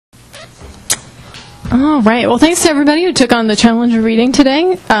All right. Well, thanks to everybody who took on the challenge of reading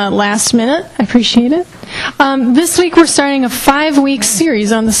today, last minute. I appreciate it. This week we're starting a 5-week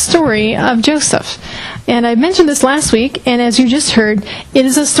series on the story of Joseph. And I mentioned this last week, and as you just heard, it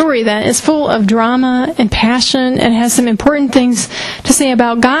is a story that is full of drama and passion and has some important things to say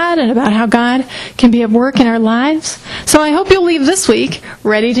about God and about how God can be at work in our lives. So I hope you'll leave this week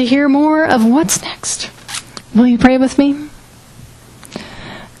ready to hear more of what's next. Will you pray with me?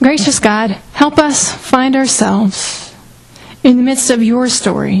 Gracious God, help us find ourselves in the midst of your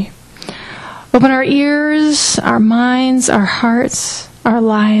story. Open our ears, our minds, our hearts, our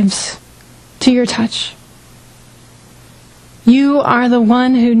lives to your touch. You are the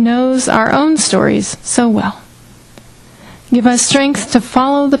one who knows our own stories so well. Give us strength to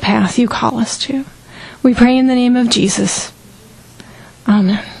follow the path you call us to. We pray in the name of Jesus.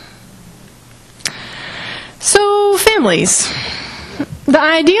 Amen. So, families. The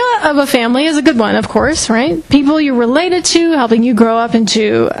idea of a family is a good one, of course, right? People you're related to, helping you grow up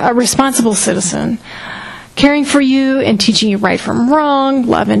into a responsible citizen, caring for you and teaching you right from wrong,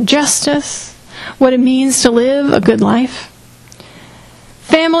 love and justice, what it means to live a good life.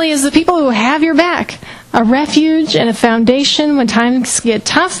 Family is the people who have your back, a refuge and a foundation when times get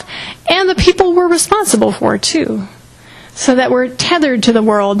tough, and the people we're responsible for, too, so that we're tethered to the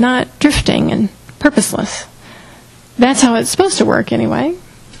world, not drifting and purposeless. That's how it's supposed to work, anyway.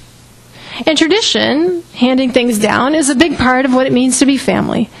 And tradition, handing things down, is a big part of what it means to be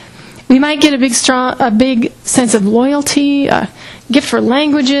family. We might get a big sense of loyalty, a gift for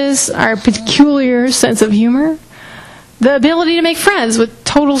languages, our peculiar sense of humor, the ability to make friends with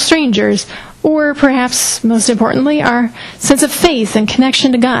total strangers, or perhaps, most importantly, our sense of faith and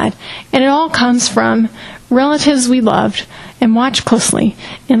connection to God. And it all comes from relatives we loved and watched closely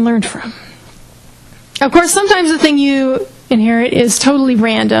and learned from. Of course, sometimes the thing you inherit is totally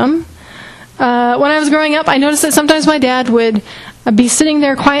random. When I was growing up, I noticed that sometimes my dad would be sitting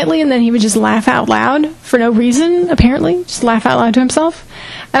there quietly and then he would just laugh out loud for no reason, apparently. Just laugh out loud to himself.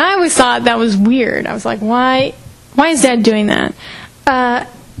 And I always thought that was weird. I was like, why is Dad doing that?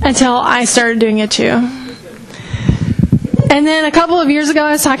 Until I started doing it too. And then a couple of years ago,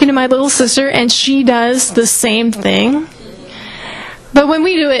 I was talking to my little sister, and she does the same thing. But when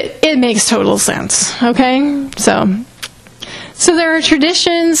we do it, it makes total sense, okay? So there are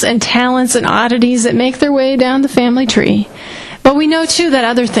traditions and talents and oddities that make their way down the family tree. But we know, too, that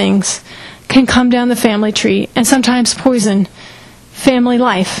other things can come down the family tree and sometimes poison family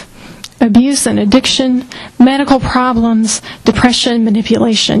life. Abuse and addiction, medical problems, depression,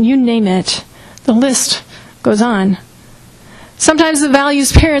 manipulation, you name it. The list goes on. Sometimes the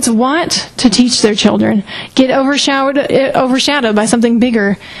values parents want to teach their children get overshadowed by something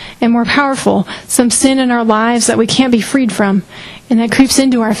bigger and more powerful, some sin in our lives that we can't be freed from, and that creeps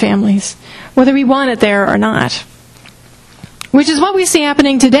into our families, whether we want it there or not. Which is what we see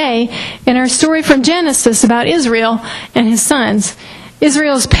happening today in our story from Genesis about Israel and his sons.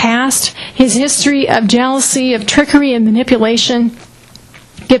 Israel's past, his history of jealousy, of trickery and manipulation,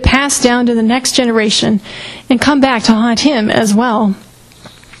 get passed down to the next generation and come back to haunt him as well.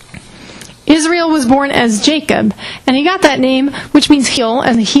 Israel was born as Jacob, and he got that name, which means heel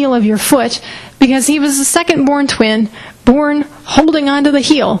and the heel of your foot, because he was the second-born twin, born holding onto the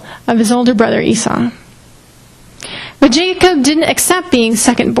heel of his older brother Esau. But Jacob didn't accept being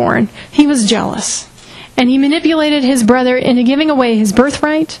second-born. He was jealous. And he manipulated his brother into giving away his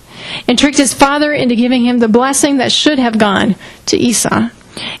birthright and tricked his father into giving him the blessing that should have gone to Esau.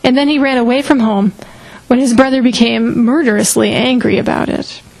 And then he ran away from home when his brother became murderously angry about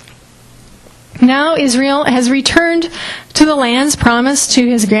it. Now Israel has returned to the lands promised to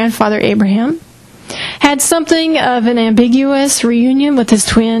his grandfather Abraham, had something of an ambiguous reunion with his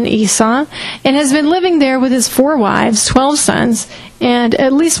twin Esau, and has been living there with his 4 wives, 12 sons, and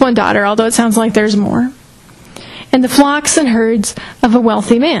at least 1 daughter, although it sounds like there's more, and the flocks and herds of a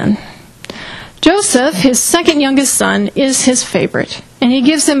wealthy man. Joseph, his second youngest son, is his favorite, and he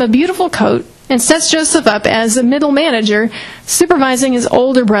gives him a beautiful coat and sets Joseph up as a middle manager, supervising his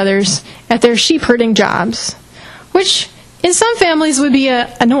older brothers at their sheep herding jobs, which in some families would be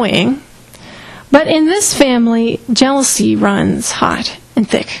annoying, but in this family, jealousy runs hot and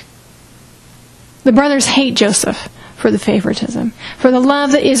thick. The brothers hate Joseph for the favoritism, for the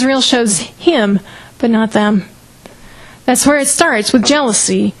love that Israel shows him, but not them. That's where it starts, with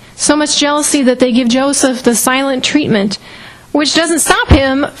jealousy. So much jealousy that they give Joseph the silent treatment, which doesn't stop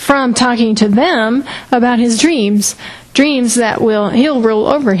him from talking to them about his dreams that he'll rule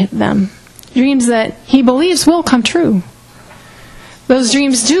over them, dreams that he believes will come true. Those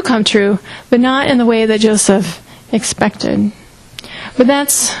dreams do come true, but not in the way that Joseph expected. But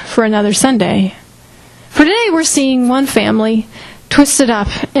that's for another Sunday. For today we're seeing one family twisted up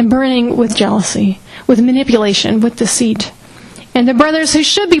and burning with jealousy, with manipulation, with deceit. And the brothers who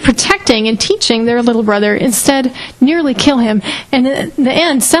should be protecting and teaching their little brother instead nearly kill him and in the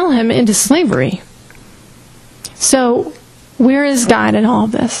end sell him into slavery. So, where is God in all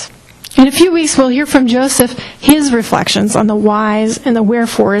of this? In a few weeks we'll hear from Joseph his reflections on the whys and the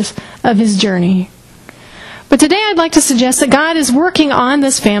wherefores of his journey. But today I'd like to suggest that God is working on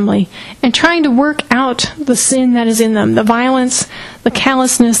this family and trying to work out the sin that is in them, the violence, the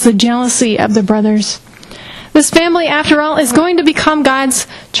callousness, the jealousy of the brothers. This family, after all, is going to become God's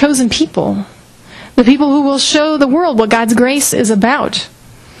chosen people. The people who will show the world what God's grace is about.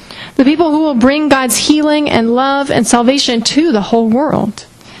 The people who will bring God's healing and love and salvation to the whole world.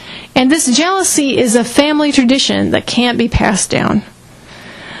 And this jealousy is a family tradition that can't be passed down.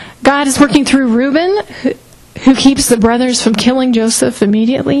 God is working through Reuben, who keeps the brothers from killing Joseph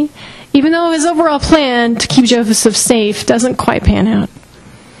immediately, even though his overall plan to keep Joseph safe doesn't quite pan out.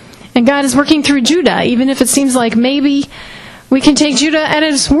 And God is working through Judah, even if it seems like maybe we can take Judah at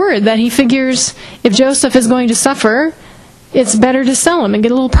his word, that he figures if Joseph is going to suffer, it's better to sell him and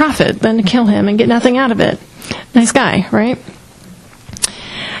get a little profit than to kill him and get nothing out of it. Nice guy, right?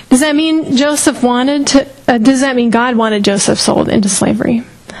 Does that mean does that mean God wanted Joseph sold into slavery?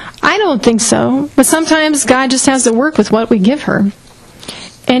 I don't think so, but sometimes God just has to work with what we give her.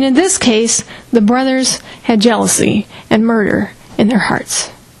 And in this case, the brothers had jealousy and murder in their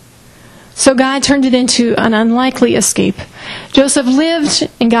hearts. So God turned it into an unlikely escape. Joseph lived,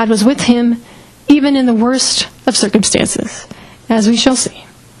 and God was with him, even in the worst of circumstances, as we shall see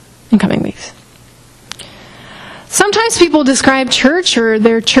in coming weeks. Sometimes people describe church or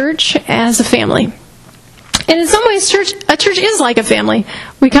their church as a family. And in some ways, a church is like a family.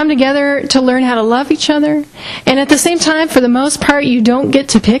 We come together to learn how to love each other. And at the same time, for the most part, you don't get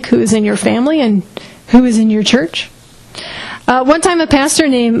to pick who is in your family and who is in your church. One time a pastor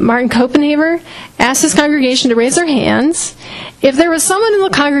named Martin Copenhaver asked his congregation to raise their hands if there was someone in the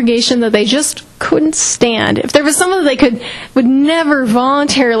congregation that they just couldn't stand, if there was someone that they would never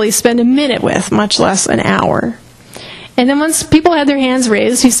voluntarily spend a minute with, much less an hour. And then once people had their hands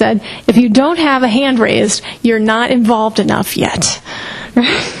raised, he said, if you don't have a hand raised, you're not involved enough yet.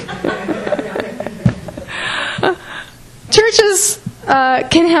 Churches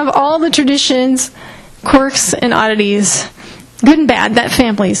can have all the traditions, quirks, and oddities, good and bad, that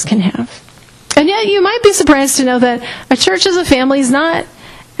families can have. And yet you might be surprised to know that a church as a family is not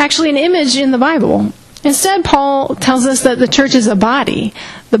actually an image in the Bible. Instead, Paul tells us that the church is a body,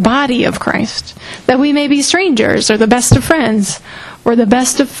 the body of Christ, that we may be strangers or the best of friends or the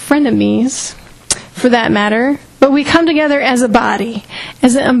best of frenemies, for that matter, but we come together as a body,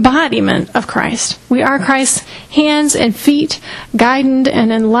 as an embodiment of Christ. We are Christ's hands and feet, guided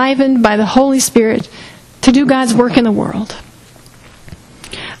and enlivened by the Holy Spirit to do God's work in the world.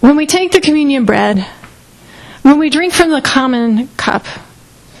 When we take the communion bread, when we drink from the common cup,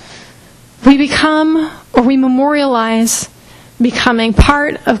 we become, or we memorialize, becoming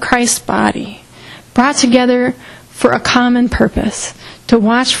part of Christ's body, brought together for a common purpose, to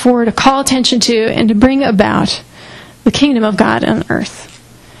watch for, to call attention to, and to bring about the kingdom of God on earth.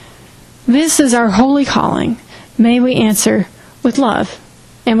 This is our holy calling. May we answer with love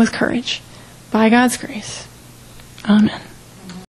and with courage, by God's grace. Amen.